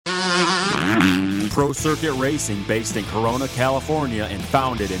Pro Circuit Racing, based in Corona, California, and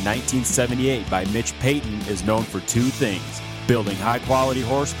founded in 1978 by Mitch Payton, is known for two things: building high-quality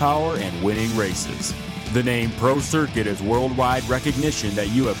horsepower and winning races. The name Pro Circuit is worldwide recognition that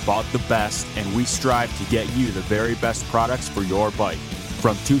you have bought the best, and we strive to get you the very best products for your bike.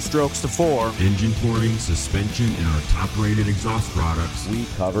 From 2 strokes to 4, engine porting, suspension, and our top-rated exhaust products, we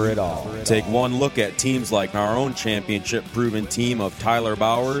cover it all. Take one look at teams like our own championship-proven team of Tyler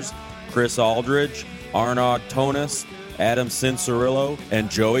Bowers, Chris Aldridge, Arnaud Tonis, Adam Cincerillo, and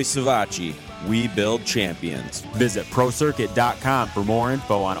Joey Savacci. We build champions. Visit ProCircuit.com for more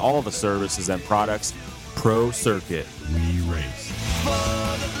info on all the services and products. Pro Circuit. we race.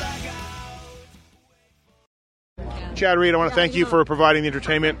 Chad Reed, I want to thank you for providing the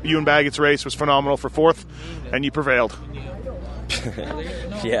entertainment. You and Baggett's race was phenomenal for 4th, and you prevailed.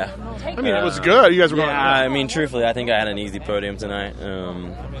 Yeah. I mean, it was good. You guys were going. Yeah, I mean, truthfully, I think I had an easy podium tonight.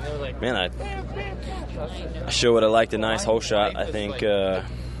 Man, I sure would have liked a nice hole shot. I think. Yeah,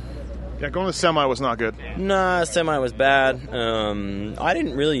 going to the semi was not good. Nah, semi was bad. I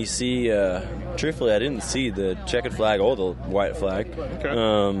didn't really see. Truthfully, I didn't see the checkered flag or the white flag.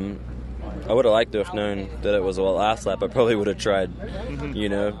 Okay. I would have liked to have known that it was a last lap. I probably would have tried,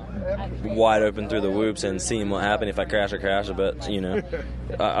 wide open through the whoops and seeing what happened if I crash or crash. But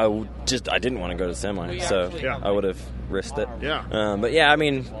I didn't want to go to semi, so I would have risked it. Yeah. But yeah, I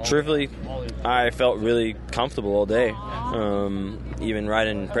mean, truthfully, I felt really comfortable all day. Even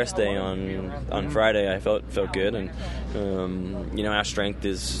riding press day on Friday, I felt good, and our strength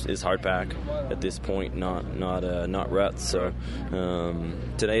is hard pack at this point, not ruts. So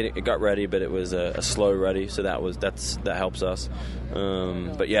today it got ready, but it was a slow ready, so that helps us.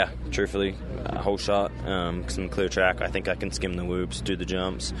 But yeah, truthfully, a whole shot, some clear track. I think I can skim the whoops, do the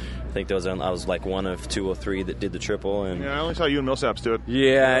jumps. I think I was like one of 2 or 3 that did the triple. And yeah, I only saw you and Millsaps do it.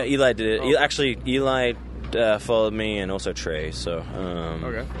 Yeah, Eli did it. Eli followed me, and also Trey. So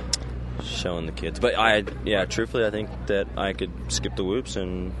okay. Showing the kids. But truthfully, I think that I could skip the whoops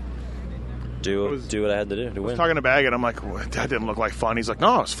and do what I had to do to win. I was talking to Baggett. I'm like, well, that didn't look like fun. He's like,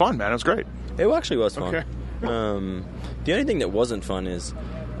 no, it was fun, man. It was great. It actually was fun. Okay. The only thing that wasn't fun is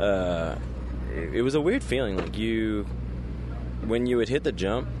it was a weird feeling. Like when you would hit the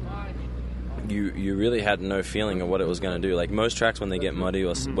jump, you really had no feeling of what it was going to do. Like most tracks, when they get muddy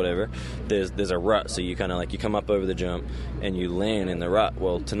or whatever, there's a rut, so you kind of you come up over the jump and you land in the rut.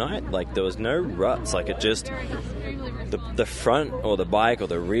 Well, tonight, there was no ruts. Like it just the front or the bike or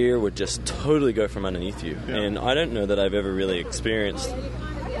the rear would just totally go from underneath you. Yeah. And I don't know that I've ever really experienced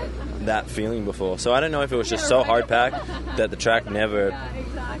that feeling before. So I don't know if it was just so hard packed that the track never,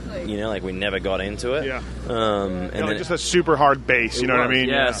 we never got into it. Yeah. And just a super hard base, you know what I mean?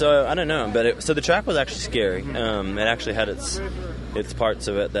 Yeah, so I don't know. But so the track was actually scary. It actually had its parts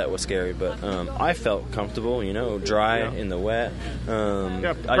of it that were scary, but I felt comfortable, dry in the wet.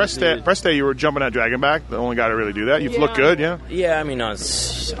 Press day, you were jumping at Dragonback, the only guy to really do that. You've looked good, yeah? Yeah, I mean,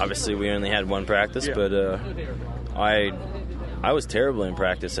 obviously we only had one practice, but I was terrible in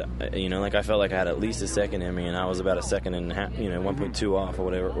practice. I felt like I had at least a second in me, and I was about a second and a half, 1.2 off or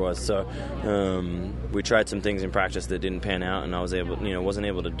whatever it was. So we tried some things in practice that didn't pan out, and I was wasn't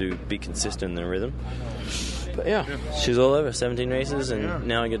able to be consistent in the rhythm. But yeah, she's all over. 17 races, and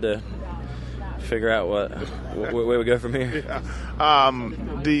now I get to figure out where we go from here. Yeah.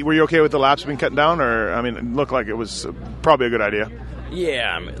 Were you okay with the laps being cut down, or it looked like it was probably a good idea?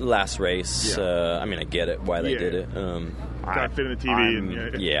 Yeah, last race. Yeah. I get it why they did it. Got fit in the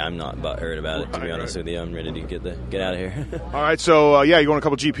TV. I'm not butthurt about it, to be honest with you. I'm ready to get out of here. All right, so you're going a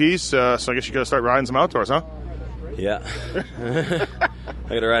couple GPs, so I guess you got to start riding some outdoors, huh? Yeah.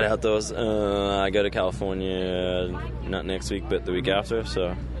 I got to ride outdoors. I go to California not next week, but the week after,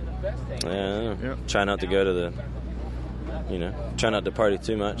 so try not to go to try not to party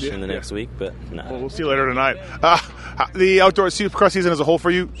too much in the next week, but no. Well, we'll see you later tonight. The outdoor Supercross season as a whole for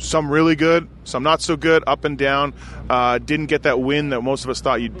you, some really good, some not so good, up and down. Didn't get that win that most of us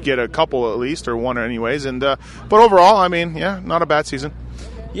thought you'd get, a couple at least, or one anyways. And but overall, not a bad season.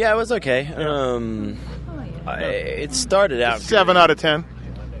 Yeah, it was okay. It started out 7 out of 10.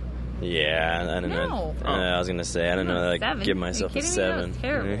 Yeah, I don't know. I was going to say, I don't know that I give myself a 7.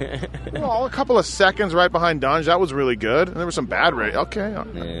 Well, a couple of seconds right behind Dunge. That was really good. And there was some bad race. Okay.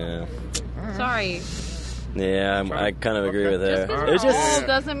 Yeah. Sorry. Yeah, I kind of agree with her. It just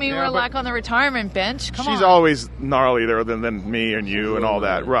doesn't mean we're on the retirement bench. Come on. She's always gnarlier than me and you and all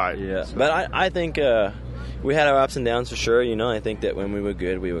that. Right. Yeah. But I think, we had our ups and downs for sure. I think that when we were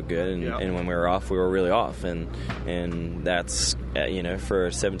good, and when we were off, we were really off, and that's for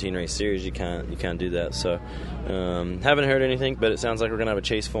a 17 race series, you can't do that. So haven't heard anything, but it sounds like we're gonna have a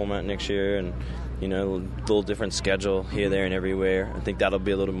chase format next year, and a little different schedule here, there, and everywhere. I think that'll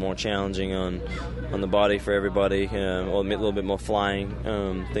be a little more challenging on the body for everybody, a little bit more flying,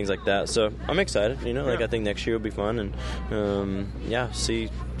 things like that. So I'm excited. I think next year will be fun, and see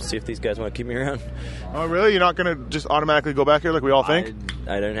if these guys want to keep me around. Oh, really? You're not going to just automatically go back here like we all think?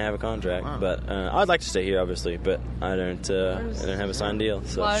 I don't have a contract, but I'd like to stay here, obviously, but I don't have a signed deal.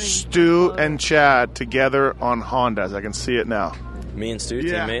 So. Stu and Chad together on Hondas. I can see it now. Me and Stu,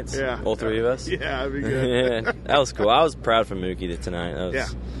 teammates? Yeah. All three of us? Yeah, that'd be good. Yeah, that was cool. I was proud for Mookie tonight.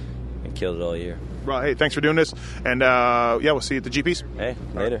 I killed it all year. Well, hey, thanks for doing this. And, we'll see you at the GPs. Hey,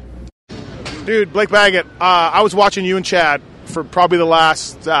 later. Dude, Blake Baggett, I was watching you and Chad for probably the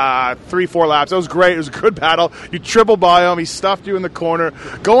last 3-4 laps. That was great. It was a good battle. You tripled by him. He stuffed you in the corner.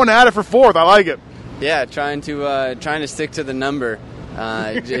 Going at it for fourth. I like it. Yeah, trying to stick to the number.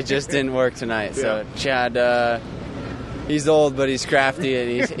 It just didn't work tonight. So Chad, he's old, but he's crafty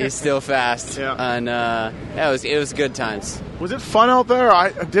and he's still fast. Yeah. And it was good times. Was it fun out there?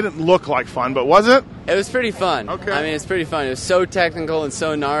 It didn't look like fun, but was it? It was pretty fun. Okay. I mean, it's pretty fun. It was so technical and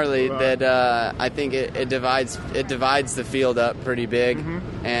so gnarly that I think it divides the field up pretty big,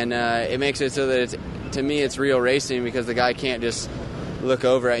 and it makes it so that to me it's real racing because the guy can't just look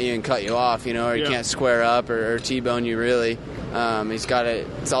over at you and cut you off, or he can't square up or T-bone you really. He's got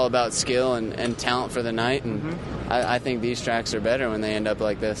it's all about skill and talent for the night, and I think these tracks are better when they end up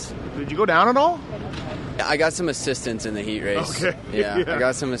like this. Did you go down at all? I got some assistance in the heat race. Okay. Yeah, I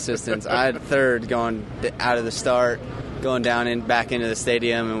got some assistance. I had third going out of the start, going down and back into the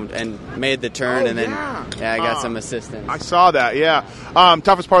stadium and made the turn, and then I got some assistance. I saw that. Yeah.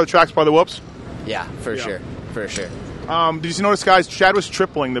 Toughest part of the track's probably the whoops. Yeah, for sure. Did you notice, guys? Chad was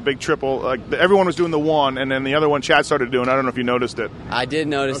tripling the big triple. Like everyone was doing the one, and then the other one Chad started doing. I don't know if you noticed it. I did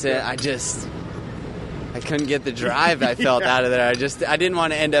notice it. I couldn't get the drive I felt out of there. I didn't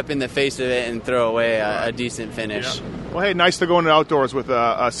want to end up in the face of it and throw away a decent finish. Yeah. Well, hey, nice to go into outdoors with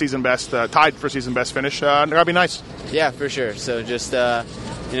a season best, tied for season best finish. That'd be nice. Yeah, for sure. So just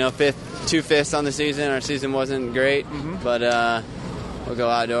 2/5 on the season. Our season wasn't great, but we'll go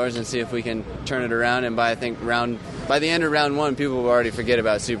outdoors and see if we can turn it around. And by the end of round one, people will already forget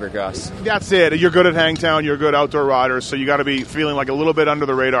about Supercross. That's it. You're good at Hangtown. You're a good outdoor rider, so you got to be feeling like a little bit under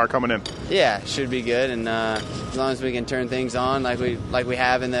the radar coming in. Yeah, should be good. And as long as we can turn things on like we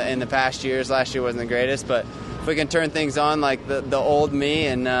have in the past years. Last year wasn't the greatest, but if we can turn things on like the old me,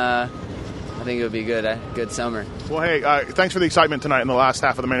 and I think it would be good. Good summer. Well, hey, thanks for the excitement tonight in the last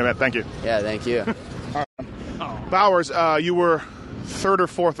half of the main event. Thank you. Yeah, thank you. Bowers, you were third or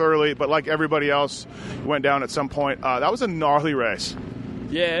fourth early, but like everybody else, you went down at some point. That was a gnarly race.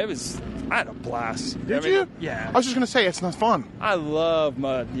 Yeah, it was. I had a blast. Did you? Yeah. I was just going to say, it's not fun. I love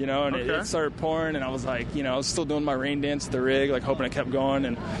mud, and Okay. it started pouring, and I was like, I was still doing my rain dance at the rig, like hoping it kept going,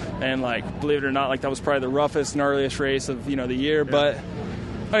 and like, believe it or not, like that was probably the roughest, gnarliest race of, the year, but I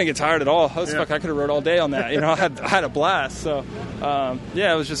didn't get tired at all. I could have rode all day on that. I had a blast. So,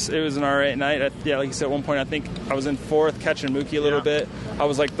 it was an all right night. Like you said, at one point, I think I was in fourth, catching Mookie a little bit. I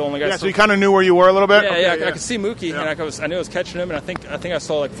was like the only guy. Yeah, so you kind of knew where you were a little bit? Yeah, I could see Mookie, and I knew I was catching him, and I think I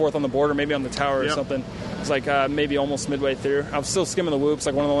saw like fourth on the border, maybe on the tower or something. It was like maybe almost midway through. I was still skimming the whoops,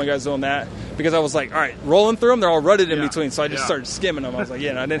 like one of the only guys doing that, because I was like, all right, rolling through them, they're all rutted in between, so I just started skimming them. I was like,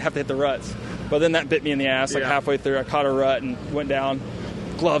 I didn't have to hit the ruts. But then that bit me in the ass, like halfway through. I caught a rut and went down.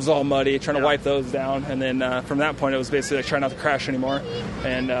 Gloves all muddy, trying to wipe those down, and then from that point it was basically like trying not to crash anymore,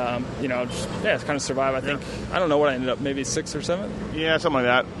 and it's kind of survive. I think I don't know what I ended up, maybe 6th or 7th. Yeah, something like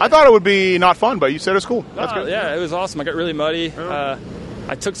that. I thought it would be not fun, but you said it's cool. That's good. Yeah, it was awesome. I got really muddy. I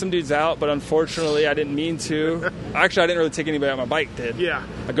took some dudes out, but unfortunately I didn't mean to. Actually, I didn't really take anybody out. My bike did. Yeah.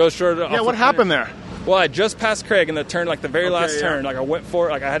 I go short. Yeah, what happened there? Well, I just passed Craig in the turn, like the very last turn. Like I went for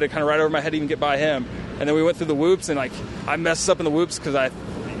it, like I had to kind of ride over my head to even get by him, and then we went through the whoops, and like I messed up in the whoops because I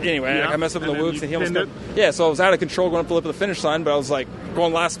messed up in the whoops, and he almost so I was out of control going up the lip of the finish line, but I was like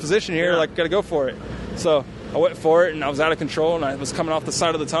going last position here, like got to go for it. So I went for it, and I was out of control, and I was coming off the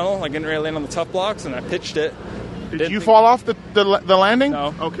side of the tunnel, like getting ready to land on the tough blocks, and I pitched it, Did you fall off the landing?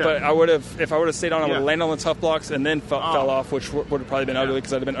 No. Okay. But I would have, if I would have stayed on, I would have Yeah. landed on the tough blocks and then fell off, which would have probably been ugly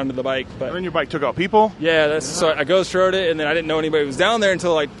because I'd have been under the bike. But And then your bike took out people? yeah, so I ghost rode it, and then I didn't know anybody was down there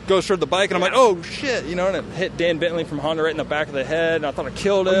until I ghost rode the bike, and I'm like, oh shit, and it hit Dan Bentley from Honda right in the back of the head, and I thought I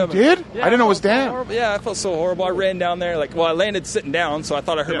killed him. You did? Yeah, I didn't know it was felt so Dan. horrible. Yeah, I felt so horrible. I ran down there, I landed sitting down, so I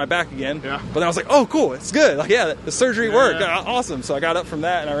thought I hurt my back again. Yeah. But then I was like, oh cool, it's good. The surgery worked. Yeah. Awesome. So I got up from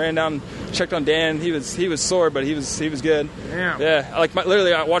that, and I ran down, checked on Dan. He was sore, but he was good. Damn. Yeah,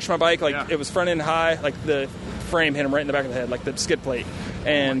 literally, I watched my bike, it was front end high, the frame hit him right in the back of the head, the skid plate.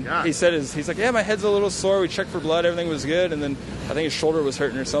 And God. he said, he's like, yeah, my head's a little sore. We checked for blood, everything was good, and then I think his shoulder was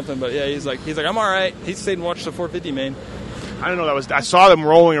hurting or something. But yeah, he's like, I'm all right. He stayed and watched the 450 main. I didn't know that was. I saw them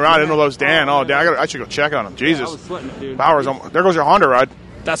rolling around. I didn't know that was Dan. Oh, Dan, I should go check on him. Jesus. I was sweating it, dude. Bowers, there goes your Honda ride.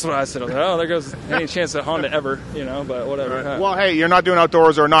 That's what I said. I was like, oh, there goes any chance at Honda ever, but whatever. Huh? Well, hey, you're not doing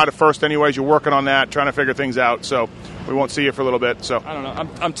outdoors or not at first anyways. You're working on that, trying to figure things out. So we won't see you for a little bit. So I don't know.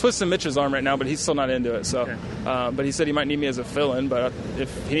 I'm twisting Mitch's arm right now, but he's still not into it. So, but he said he might need me as a fill-in. But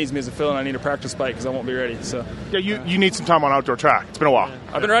if he needs me as a fill-in, I need a practice bike because I won't be ready. So yeah, you need some time on outdoor track. It's been a while.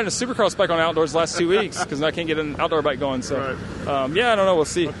 I've been riding a Supercross bike on outdoors the last 2 weeks because I can't get an outdoor bike going. So, I don't know. We'll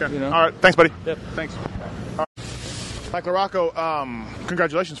see. Okay. All right. Thanks, buddy. Yep. Thanks. Mike LaRocco,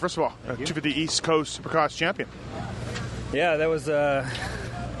 congratulations, first of all, 250 East Coast Supercross champion. Yeah, that was a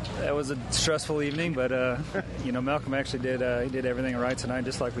stressful evening, but Malcolm actually did everything right tonight,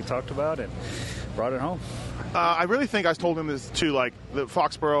 just like we talked about, and brought it home. I really think I told him this too. The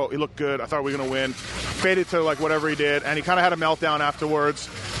Foxborough, he looked good. I thought we were going to win. Faded to whatever he did, and he kind of had a meltdown afterwards.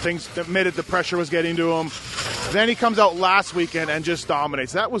 Things admitted the pressure was getting to him. Then he comes out last weekend and just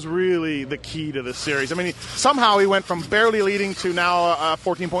dominates. That was really the key to this series. I mean, somehow he went from barely leading to now a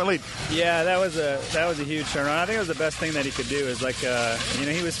 14-point lead. Yeah, that was a huge turnaround. I think it was the best thing that he could do. Is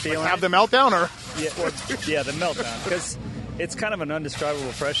he was feeling have the meltdown, or the meltdown, because it's kind of an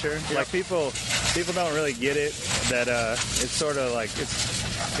undescribable pressure. People don't really get it. That it's sort of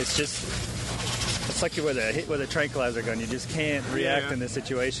it's like with a tranquilizer gun. You just can't react in this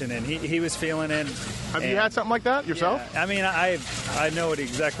situation, and he was feeling it. Have you had something like that yourself? Yeah, I mean, I know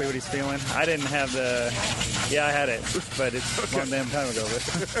exactly what he's feeling. I didn't have I had it, but it's a long damn time ago.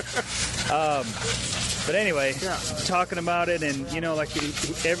 But anyway, talking about it, and he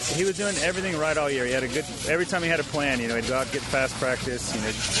was doing everything right all year. He had every time he had a plan. He'd go out, get fast practice,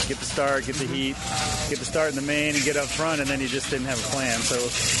 get the start, get the heat, get the start in the main, and get up front, and then he just didn't have a plan. So,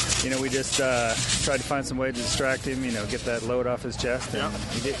 we just tried to find some way to distract him. Get that load off his chest. And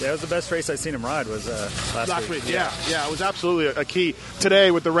that was the best race I've seen him ride. Was last week. Yeah, it was absolutely a key. Today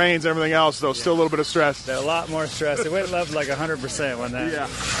with the rains and everything else, though, still a little bit of stress. A lot more stress. It went up 100%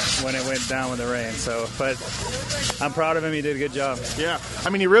 when it went down with the rain. So, but I'm proud of him. He did a good job. Yeah, I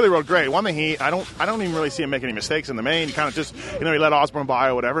mean, he really rode great. One thing I don't even really see him make any mistakes in the main. He kind of just he let Osborne by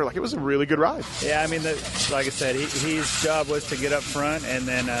or whatever. It was a really good ride. Yeah, I mean, like I said, his job was to get up front and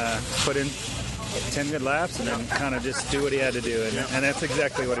then put in 10 good laps and then kind of just do what he had to do, and that's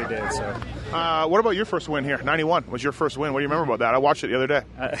exactly what he did. So, what about your first win here? 91 was your first win. What do you remember about that? I watched it the other day.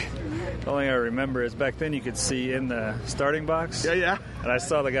 The only thing I remember is back then you could see in the starting box. Yeah. And I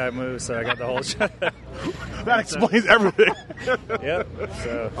saw the guy move, so I got the whole shot. That explains everything. Yep.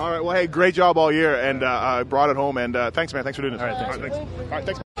 So. All right. Well, hey, great job all year, and I brought it home. And thanks, man. Thanks for doing this. All right. Thanks. All right.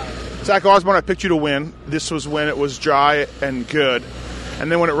 Thanks. Zach Osborne, I picked you to win. This was when it was dry and good.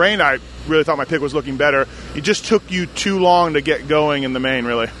 And then when it rained, I really thought my pick was looking better. It just took you too long to get going in the main,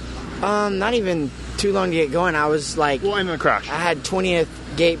 really. Not even too long to get going. I was and then the crash. I had 20th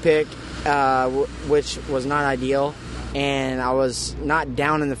gate pick, which was not ideal. And I was not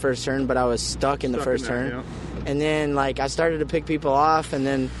down in the first turn, but I was stuck in the first turn. Yeah. And then, I started to pick people off, and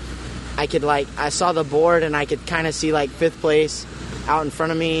then I could, I saw the board, and I could kind of see, 5th place out in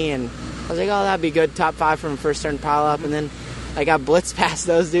front of me, and I was like, oh, that'd be good, top 5 from first turn pile up, and then I got blitzed past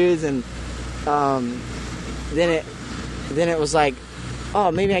those dudes, and then it was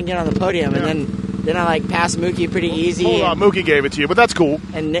oh, maybe I can get on the podium, and then I passed Mookie pretty easy. Hold on, Mookie gave it to you, but that's cool.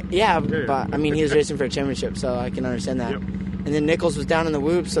 And but I mean, he was racing for a championship, so I can understand that. Yep. And then Nichols was down in the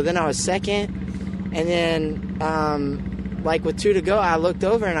whoop, so then I was second, and then with 2 to go, I looked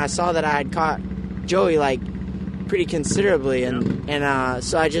over and I saw that I had caught Joey pretty considerably, and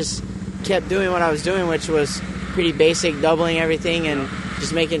so I just kept doing what I was doing, which was pretty basic, doubling everything and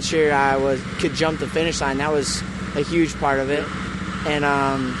just making sure I could jump the finish line. That was a huge part of it. And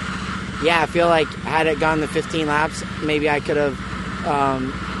I feel like had it gone the 15 laps, maybe I could have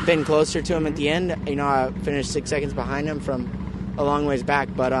been closer to him at the end. I finished 6 seconds behind him from a long ways back.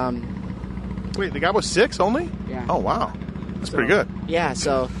 But wait, the guy was 6 only? Yeah. Oh wow, that's pretty good. Yeah.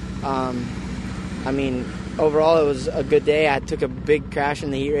 So I mean, overall, it was a good day. I took a big crash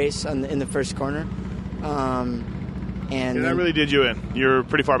in the heat race in the first corner. And that really did you in. You're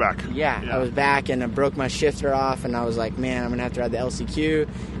pretty far back. Yeah, I was back, and I broke my shifter off, and I was like, man, I'm going to have to ride the LCQ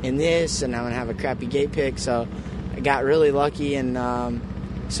in this, and I'm going to have a crappy gate pick. So I got really lucky, and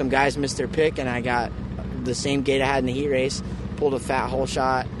some guys missed their pick, and I got the same gate I had in the heat race, pulled a fat hole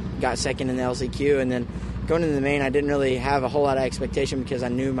shot, got second in the LCQ, and then going into the main, I didn't really have a whole lot of expectation because I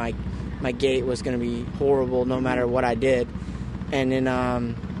knew my gate was going to be horrible no matter what I did. And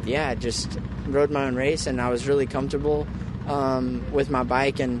then, just rode my own race, and I was really comfortable with my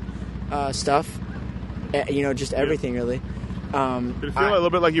bike and stuff. Just everything really. Did it feel a little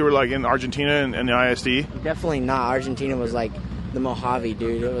bit like you were like in Argentina and the ISD? Definitely not. Argentina was like the Mojave,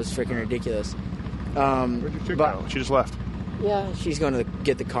 dude. It was freaking ridiculous. Where'd your chick go? She just left. Yeah, she's going to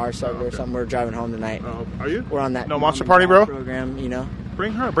get the car started or something. We're driving home tonight. Are you? We're on that monster party, bro? Program, you know.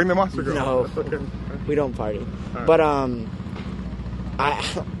 Bring her. Bring the monster girl. No, Okay. We don't party. Right. But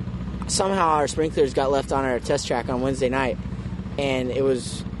somehow our sprinklers got left on our test track on Wednesday night, and it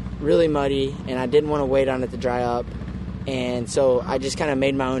was really muddy, and I didn't want to wait on it to dry up, and so I just kind of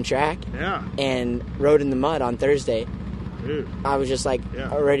made my own track. Yeah. And rode in the mud on Thursday. Dude. I was just like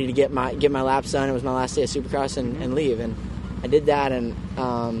ready to get my laps done. It was my last day of Supercross and leave, and I did that, and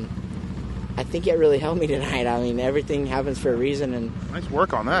I think it really helped me tonight. I mean, everything happens for a reason, and nice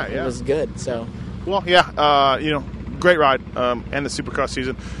work on that. Yeah, it was good. So, well, great ride, and the Supercross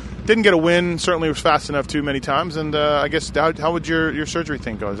season. Didn't get a win. Certainly was fast enough too many times. And I guess how would your surgery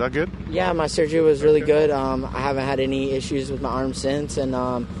thing go? Is that good? Yeah, my surgery was really good. I haven't had any issues with my arm since, and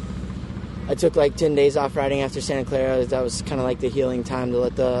I took like 10 days off riding after Santa Clara. That was kind of like the healing time to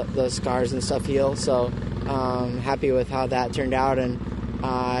let the scars and stuff heal. So happy with how that turned out, and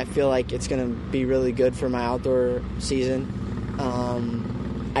I feel like it's going to be really good for my outdoor season.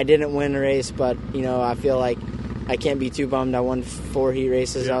 I didn't win a race, but I feel like I can't be too bummed. I won 4 heat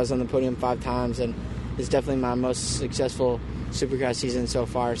races. Yeah. I was on the podium 5 times, and it's definitely my most successful Supercross season so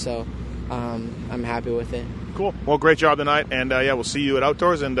far. So I'm happy with it. Cool. Well, great job tonight, and we'll see you at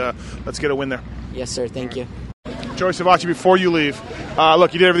Outdoors, and let's get a win there. Yes, sir. Thank you. Joey Savatgy, before you leave,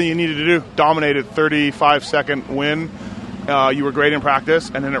 look, you did everything you needed to do. Dominated, 35-second win. You were great in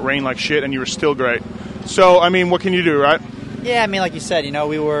practice, and then it rained like shit, and you were still great. So, I mean, what can you do, right? Yeah, I mean, like you said,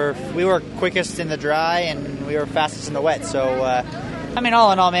 we were quickest in the dry, and we were fastest in the wet. So,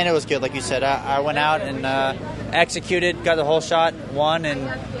 all in all, man, it was good. Like you said, I went out and executed, got the whole shot, won, and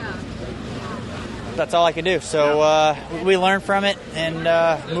that's all I could do. So we learn from it and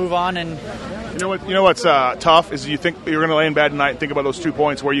move on. And you know what's tough is you think you're going to lay in bed tonight and think about those 2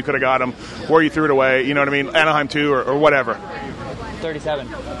 points where you could have got them, where you threw it away. You know what I mean? Anaheim 2 or whatever. 37.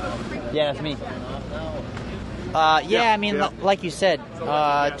 Yeah, that's me. Like you said,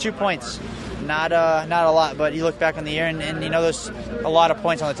 2 points, not a lot. But you look back on the year, and there's a lot of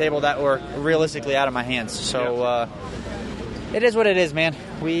points on the table that were realistically out of my hands. So it is what it is, man.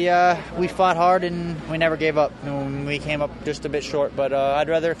 We fought hard, and we never gave up. We came up just a bit short, but I'd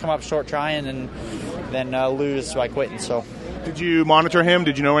rather come up short trying than lose by quitting. So. Did you monitor him?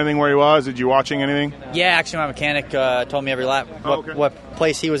 Did you know anything where he was? Did you watching anything? Yeah, actually my mechanic told me every lap what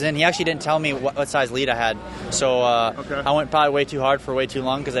place he was in. He actually didn't tell me what size lead I had. So I went probably way too hard for way too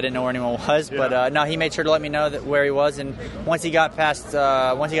long because I didn't know where anyone was. Yeah. But no, he made sure to let me know where he was. And once he got to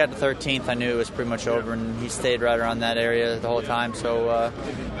 13th, I knew it was pretty much over. And he stayed right around that area the whole time. So,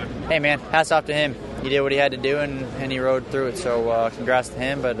 hey, man, hats off to him. He did what he had to do, and he rode through it. So congrats to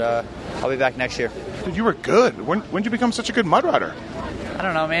him. But I'll be back next year. Dude, you were good. When did you become such a good mud rider? I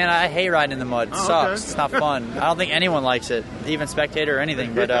don't know, man. I hate riding in the mud. It sucks. Okay. It's not fun. I don't think anyone likes it, even spectator or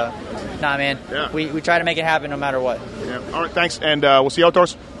anything. But, nah, man. Yeah. We try to make it happen no matter what. Yeah. All right, thanks. And we'll see you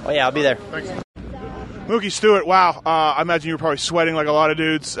outdoors. Oh, yeah, I'll be there. Thanks. Mookie Stewart, wow. I imagine you were probably sweating like a lot of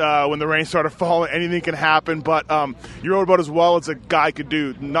dudes when the rain started falling. Anything can happen. But you rode about as well as a guy could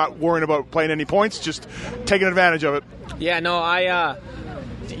do, not worrying about playing any points, just taking advantage of it. Yeah, no,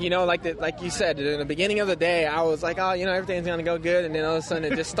 like you said, in the beginning of the day, I was like, everything's going to go good, and then all of a sudden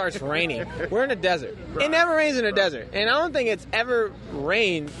it just starts raining. We're in a desert. It never rains in a desert, and I don't think it's ever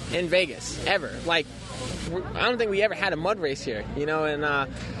rained in Vegas, ever. Like, I don't think we ever had a mud race here, and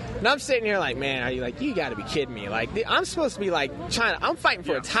I'm sitting here like, man, you got to be kidding me. Like, I'm supposed to be, I'm fighting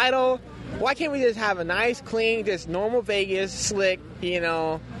for a title. Why can't we just have a nice, clean, just normal Vegas, slick,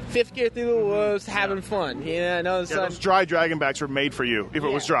 fifth gear through the woods, having fun. Those dry dragon backs were made for you if it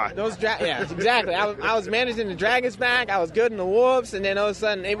was dry. Yeah, exactly. I was managing the dragon's back. I was good in the whoops, and then all of a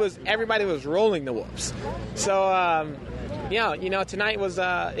sudden everybody was rolling the whoops. So, tonight was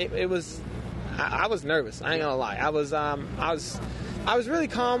it was. I was nervous. I ain't gonna lie. I was I was really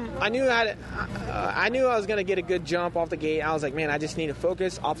calm. I knew I was going to get a good jump off the gate. I was like, man, I just need to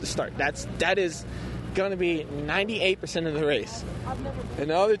focus off the start. That is going to be 98% of the race. And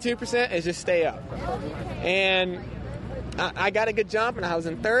the other 2% is just stay up. And I got a good jump, and I was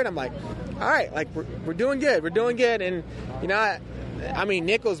in third. I'm like, all right, like we're doing good. We're doing good. And, you know, I mean,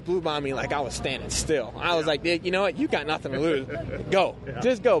 Nichols blew by me like I was standing still. I was like, you know what? You got nothing to lose. Go.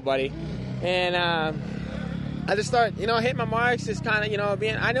 Just go, buddy. And I just started, you know, hitting my marks, just kind of, you know,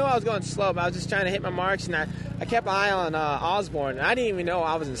 I knew I was going slow, but I was just trying to hit my marks, and I kept an eye on Osborne, and I didn't even know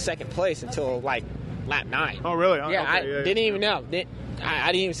I was in second place until, like, lap 9. Oh, really? Yeah, I didn't even know.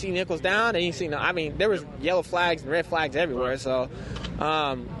 I didn't even see Nichols down. I didn't see there was yellow flags and red flags everywhere, so,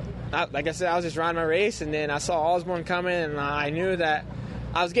 like I said, I was just riding my race, and then I saw Osborne coming, and I knew that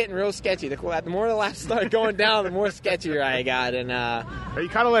I was getting real sketchy. The more the laps started going down, the more sketchier I got. And you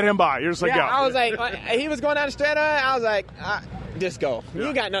kind of let him by. You're just like, yeah, go. I was like, he was going down the straight. I was like, just go. Yeah.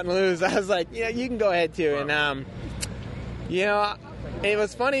 You got nothing to lose. I was like, yeah, you can go ahead too. And you know, it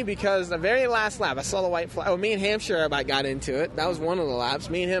was funny because the very last lap, I saw the white flag. Well, me and Hampshire about got into it. That was one of the laps.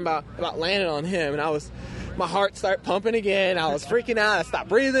 Me and him about landed on him, and my heart started pumping again. I was freaking out. I stopped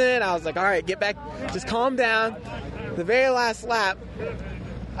breathing. I was like, all right, get back, just calm down. The very last lap,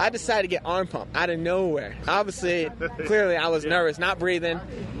 I decided to get arm pump out of nowhere. Obviously, clearly I was nervous, not breathing.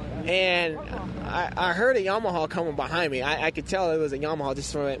 And I heard a Yamaha coming behind me. I could tell it was a Yamaha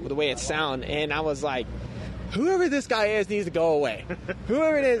just from the way it sounded. And I was like, whoever this guy is needs to go away.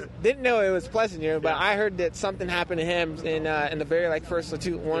 Whoever it is, didn't know it was Plessinger, but I heard that something happened to him in the very first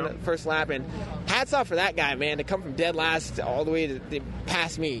lap. And hats off for that guy, man, to come from dead last all the way to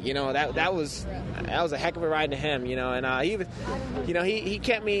past me. You know, that was a heck of a ride to him. You know, and he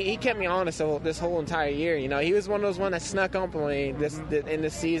kept me honest this whole entire year. You know, he was one of those ones that snuck up on me in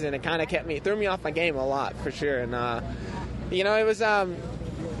this season and kind of threw me off my game a lot for sure. And you know, it was.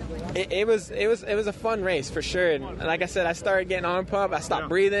 It was a fun race for sure, and like I said, I started getting arm pump. I stopped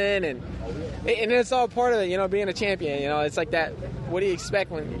breathing, and it's all part of it. You know, being a champion. You know, it's like that. What do you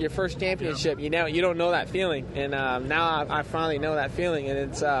expect when your first championship? You don't know that feeling, and now I finally know that feeling, and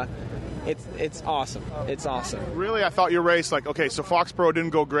it's awesome. It's awesome. Really, I thought your race, like, okay, so Foxborough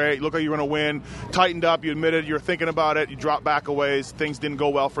didn't go great. You looked like you were going to win. Tightened up. You admitted you were thinking about it. You dropped back a ways. Things didn't go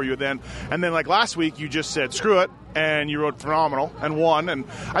well for you then. And then, like, last week, you just said, screw it. And you rode phenomenal and won. And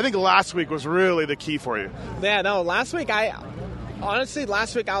I think last week was really the key for you. Yeah, no, last week I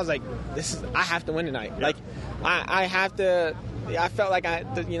was like, I have to win tonight. Yeah. Like, I have to. I felt like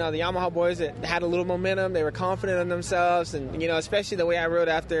the Yamaha boys that had a little momentum. They were confident in themselves, and especially the way I rode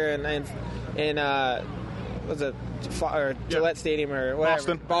after in was it Gillette Stadium or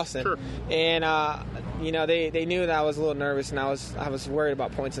whatever, Boston. Sure. And they knew that I was a little nervous, and I was worried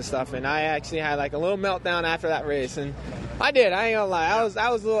about points and stuff. And I actually had like a little meltdown after that race, and I did. I ain't gonna lie. I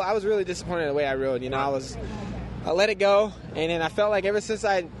was really disappointed in the way I rode. I let it go, and then I felt like ever since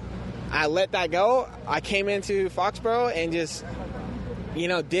I let that go, I came into Foxborough and just,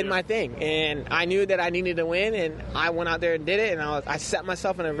 did my thing. And I knew that I needed to win, and I went out there and did it, and I set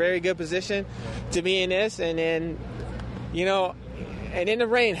myself in a very good position to be in this. And then, and then the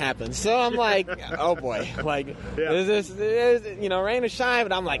rain happened. So I'm like, oh boy, like, there's rain or shine,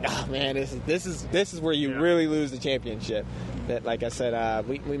 but I'm like, oh man, this is where you really lose the championship. That, like I said,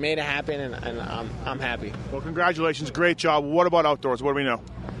 we made it happen, and I'm happy. Well, congratulations, great job. What about outdoors? What do we know?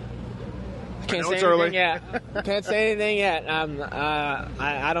 Can't say anything yet. Can't say anything yet.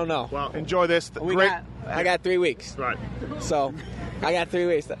 I don't know. Well, enjoy this. I got 3 weeks. Right. So I got 3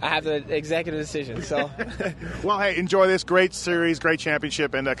 weeks. I have the executive decision. So. Well, hey, enjoy this great series, great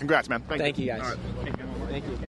championship, and congrats, man. Thank you guys. All right. Thank you.